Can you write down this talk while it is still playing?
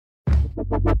You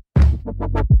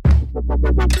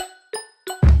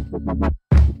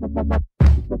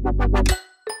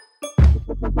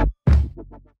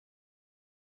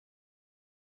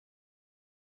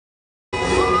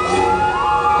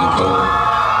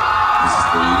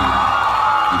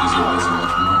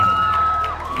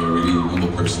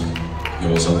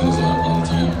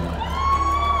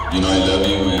know I love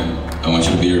you and I want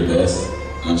you to be your best.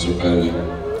 And I'm so proud of you. So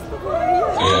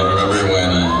yeah, I remember when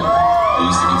I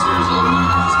used to be 2 years old and I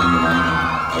had this thing in mind and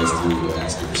I used to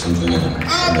ask you for something and I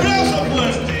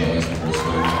asked you for a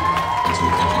sweater. I took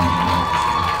a picture and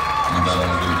I thought that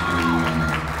was really cool of you.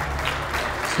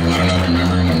 So I don't know if you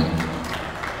remember when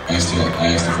I asked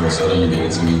you for a soda and you gave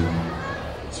it to me.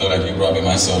 So like you brought me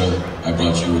my soda, I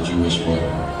brought you what you wished for.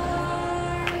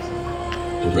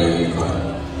 The bread that you got.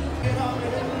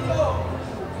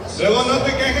 Luego no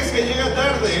te quejes que llega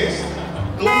tarde, ¿eh?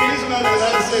 Tú misma le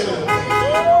das el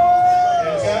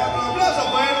aplauso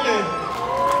fuerte.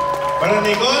 Para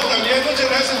Nicole también, muchas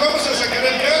gracias. Vamos a sacar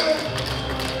el carro.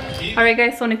 Alright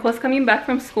guys, so Nicole's coming back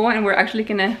from school and we're actually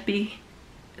gonna be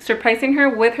surprising her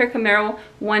with her Camaro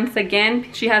once again.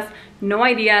 She has no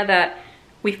idea that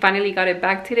we finally got it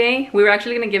back today. We were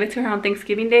actually gonna give it to her on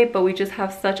Thanksgiving Day, but we just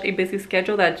have such a busy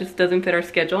schedule that just doesn't fit our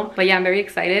schedule. But yeah, I'm very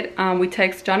excited. We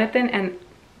text Jonathan and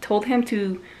told him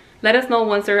to let us know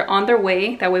once they're on their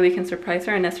way. That way we can surprise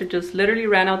her. And Esther just literally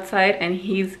ran outside and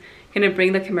he's gonna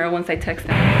bring the Camaro once I text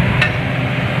him.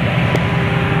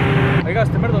 Oiga,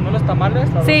 ¿usted me ordenó los tamales?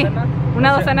 Sí,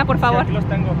 una docena por favor. Sí, aquí los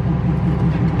tengo.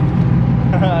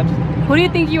 Who do you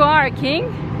think you are, a king?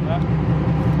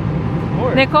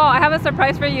 Nicole, I have a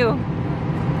surprise for you.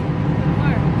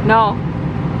 No.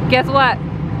 Guess what?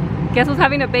 Guess who's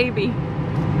having a baby?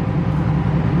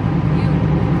 You.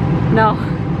 No.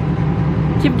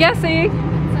 Keep guessing.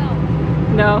 So.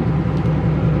 No.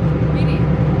 Really?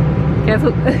 Guess who?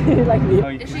 Like me.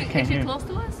 Is she close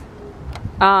to us?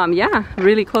 Yeah,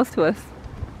 really close to us.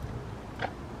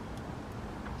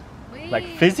 Wait. Like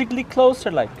physically close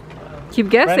or like? Keep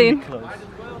guessing. Close?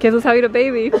 Guess who's having a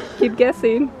baby? Keep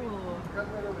guessing.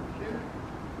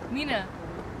 Mina.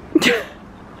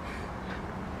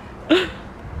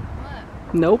 What?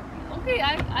 Nope. Okay,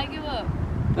 I give up.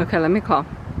 Okay, let me call.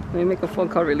 Let me make a phone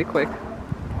call really quick.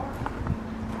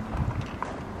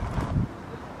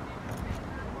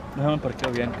 Déjame parqueo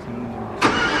bien.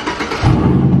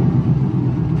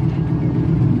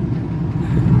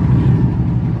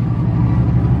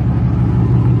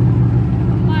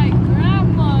 My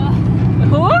grandma.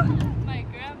 Who? My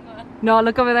grandma. No,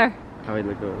 look over there. Oh, wait,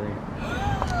 look over there.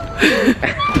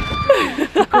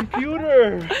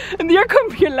 Computer! Your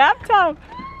computer laptop!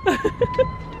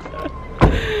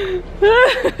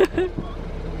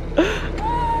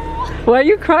 Why are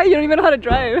you crying? You don't even know how to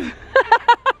drive.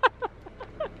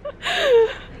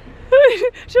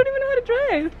 She don't even know how to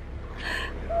drive.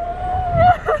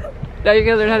 Now you're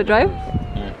gonna learn how to drive?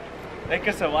 Es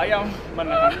que se vaya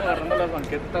manejando, agarrando las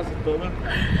banquetas y todo.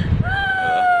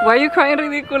 Why are you crying,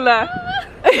 ridícula?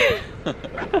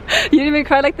 You didn't even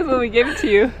cry like this when we gave it to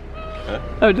you. Huh?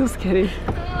 I'm just kidding.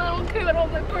 I don't care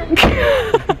about my permit.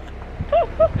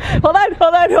 Hold on.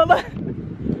 Oh my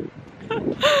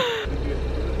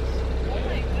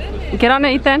goodness. Get on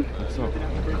it, Ethan.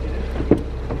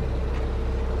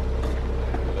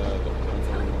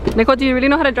 Nicole, do you really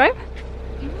know how to drive?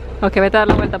 Okay, vete a dar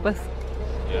la vuelta pues.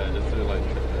 Yeah, just to like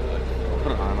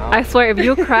put it on out. I swear, if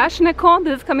you crash, Nicole,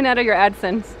 this is coming out of your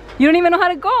AdSense. You don't even know how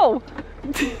to go.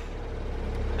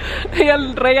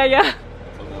 El rey allá.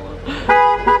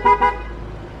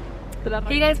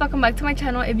 Hey guys, welcome back to my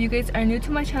channel. If you guys are new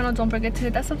to my channel, don't forget to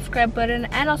hit that subscribe button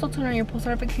and also turn on your post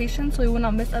notifications so you will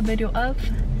not miss a video of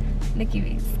Nikki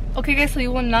V's. Okay guys, so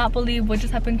you will not believe what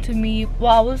just happened to me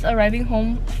while I was arriving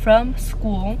home from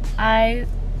school. Let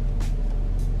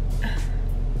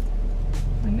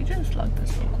me just lock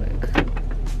this real quick.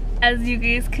 As you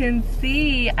guys can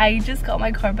see, I just got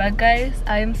my car back, guys.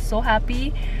 I am so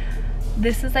happy.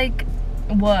 This is like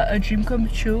what, a dream come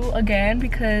true again,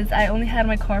 because I only had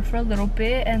my car for a little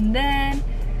bit, and then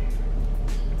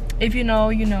if you know,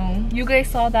 you know. You guys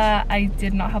saw that I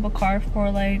did not have a car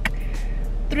for like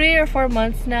 3 or 4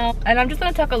 months now, and I'm just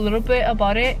gonna talk a little bit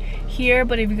about it here,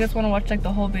 but if you guys want to watch like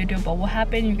the whole video about what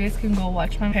happened, you guys can go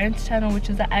watch my parents' channel, which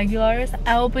is the Aguilars.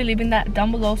 I will be leaving that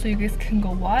down below so you guys can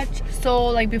go watch. So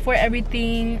like before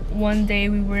everything, one day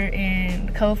we were in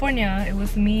California. It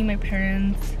was me, my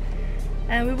parents,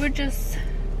 and we were just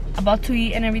about to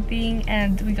eat and everything,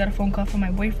 and we got a phone call from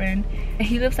my boyfriend, and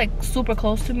he lives like super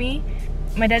close to me.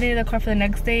 my dad needed a car for the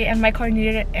next day, and my car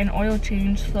needed an oil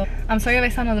change. So I'm sorry if I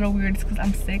sound a little weird, it's because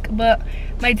I'm sick. But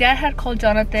my dad had called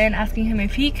Jonathan asking him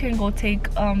if he can go take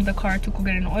the car to go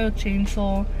get an oil change.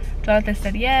 So Jonathan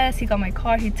said yes. He got my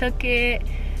car, he took it,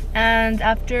 and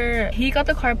after he got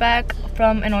the car back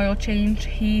from an oil change,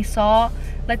 he saw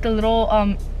like the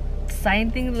little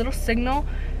sign thing, the little signal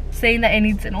saying that it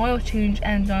needs an oil change.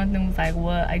 And Jonathan was like,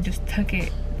 what? I just took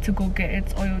it to go get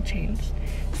its oil changed.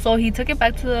 So he took it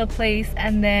back to the place,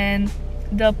 and then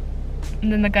the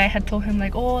guy had told him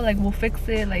like, oh, like we'll fix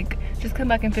it, like just come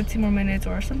back in 15 more minutes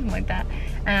or something like that,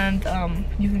 and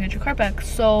you can get your car back.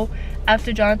 So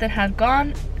after Jonathan had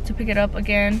gone to pick it up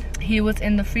again, he was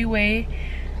in the freeway.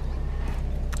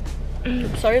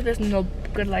 Sorry if there's no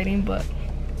good lighting, but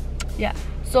yeah.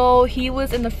 So he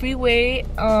was in the freeway,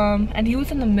 and he was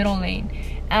in the middle lane.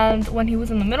 And when he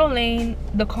was in the middle lane,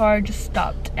 the car just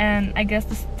stopped, and I guess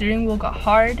the steering wheel got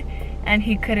hard and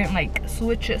he couldn't like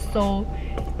switch it. So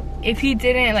if he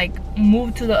didn't like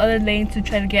move to the other lane to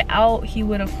try to get out, he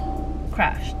would have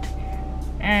crashed.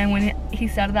 And when he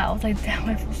said that, I was like, damn,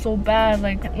 I feel so bad.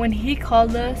 Like when he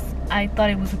called us, I thought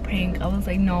it was a prank. I was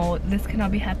like, no, this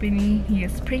cannot be happening. He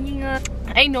is pranking us.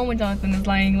 I know when Jonathan is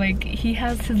lying. Like he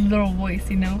has his little voice,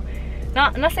 you know.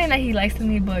 Not saying that he lies to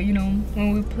me, but you know,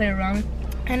 when we play around.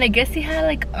 And I guess he had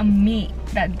like a meet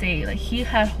that day. Like he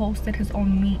had hosted his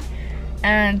own meet,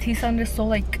 and he sounded so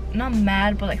like not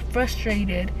mad but like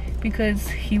frustrated because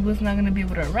he was not gonna be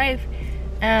able to arrive.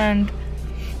 And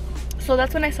so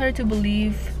that's when I started to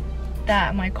believe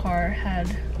that my car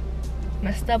had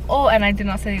messed up. Oh, and I did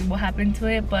not say what happened to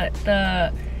it, but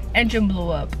the engine blew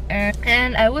up.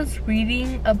 And I was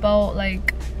reading about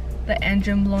like the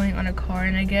engine blowing on a car,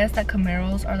 and I guess that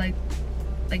Camaros are like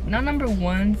not number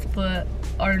ones, but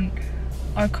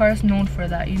our car is known for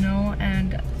that, you know.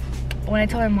 And when I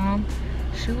told my mom,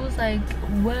 she was like,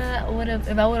 what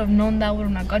if I would have known that, would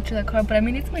have not got you that car. But I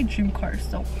mean, it's my dream car.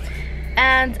 So,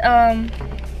 and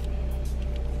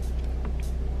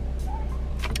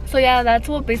so yeah, that's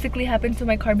what basically happened to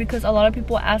my car, because a lot of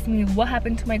people ask me what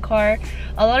happened to my car.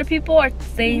 A lot of people are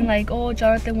saying like, oh,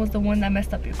 Jonathan was the one that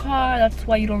messed up your car, that's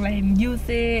why you don't let him use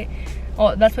it,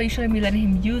 or that's why you shouldn't be letting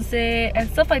him use it, and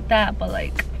stuff like that. But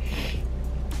like,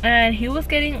 and he was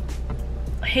getting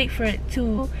hate for it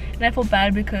too, and I feel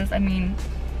bad because I mean,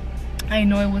 I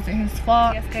know it wasn't his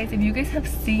fault. Yes guys, if you guys have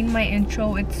seen my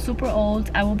intro, it's super old.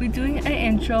 I will be doing an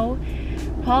intro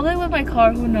probably with my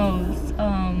car, who knows.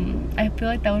 I feel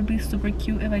like that would be super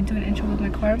cute if I do an intro with my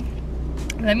car.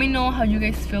 Let me know how you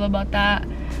guys feel about that.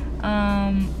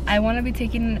 I want to be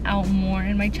taking it out more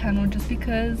in my channel just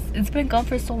because it's been gone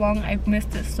for so long. I've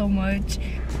missed it so much.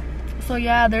 So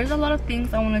yeah, there's a lot of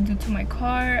things I want to do to my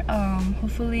car.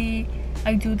 Hopefully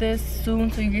I do this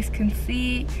soon so you guys can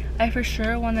see. I for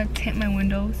sure want to tint my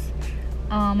windows.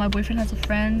 My boyfriend has a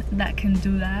friend that can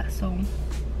do that, so I'm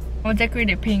gonna decorate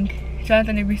it pink.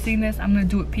 Jonathan, if you're seeing this, I'm gonna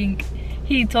do it pink.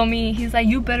 He told me, he's like,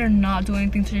 you better not do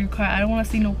anything to your car. I don't want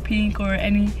to see no pink or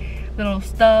any little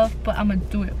stuff, but I'm gonna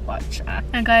do it, watch.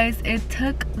 And guys, it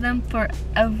took them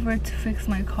forever to fix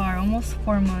my car, almost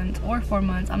 4 months or 4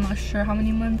 months, I'm not sure how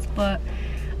many months. But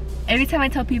every time I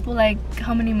tell people like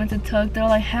how many months it took, they're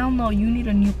like, hell no, you need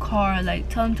a new car, like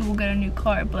tell them to go get a new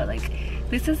car. But like,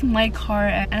 this is my car,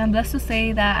 and I'm blessed to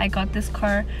say that I got this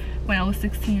car when I was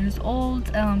 16 years old,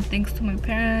 thanks to my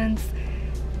parents.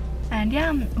 And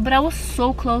yeah, but I was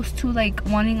so close to like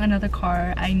wanting another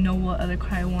car. I know what other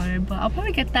car I wanted, but I'll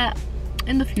probably get that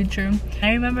in the future.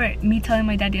 I remember me telling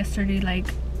my dad yesterday, like,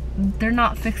 they're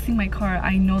not fixing my car.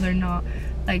 I know they're not.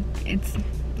 Like, it's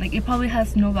like, it probably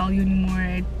has no value anymore.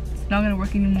 It's not gonna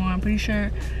work anymore. I'm pretty sure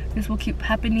this will keep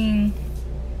happening.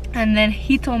 And then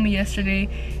he told me yesterday,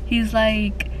 he's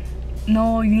like,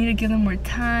 no, you need to give them more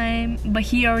time. But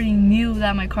he already knew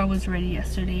that my car was ready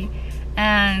yesterday.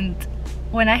 And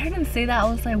when I heard him say that, I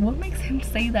was like, what makes him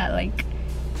say that? Like,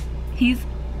 he's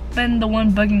been the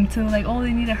one bugging too, like, oh,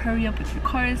 they need to hurry up with your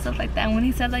car and stuff like that. And when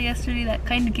he said that yesterday, that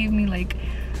kind of gave me like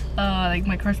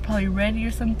my car's probably ready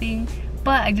or something.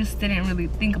 But I just didn't really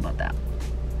think about that.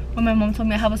 When my mom told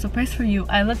me I have a surprise for you,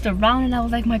 I looked around and I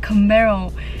was like, my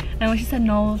Camaro. And when she said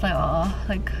no, I was like, oh,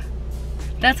 like,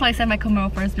 that's why I said my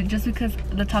Camaro first, but just because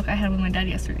the talk I had with my dad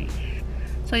yesterday.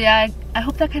 So yeah, I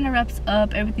hope that kind of wraps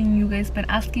up everything you guys been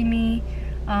asking me.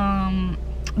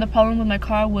 The problem with my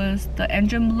car was the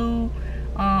engine blew.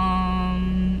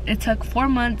 It took 4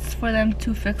 months for them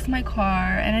to fix my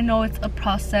car, and I know it's a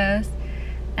process,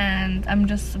 and I'm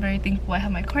just very thankful I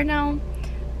have my car now.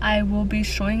 I will be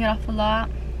showing it off a lot.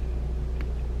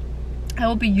 I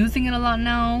will be using it a lot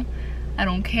now. I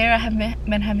don't care. I haven't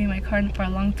been having my car for a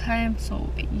long time,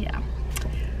 so yeah.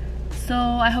 So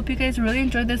I hope you guys really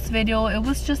enjoyed this video. It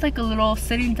was just like a little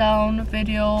sitting down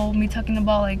video, me talking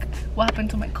about like what happened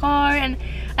to my car, and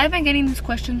I've been getting these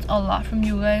questions a lot from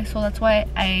you guys, so that's why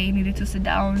I needed to sit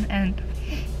down and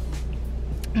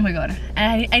oh my god,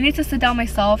 and I need to sit down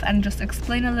myself and just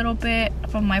explain a little bit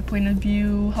from my point of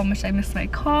view how much I miss my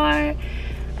car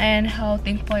and how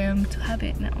thankful I am to have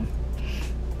it now.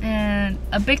 And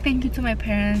a big thank you to my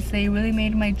parents. They really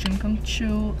made my dream come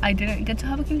true. I didn't get to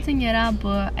have a quinceañera,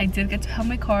 but I did get to have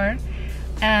my car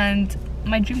and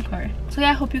my dream car. So yeah,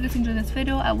 I hope you guys enjoyed this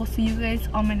video. I will see you guys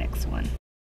on my next one.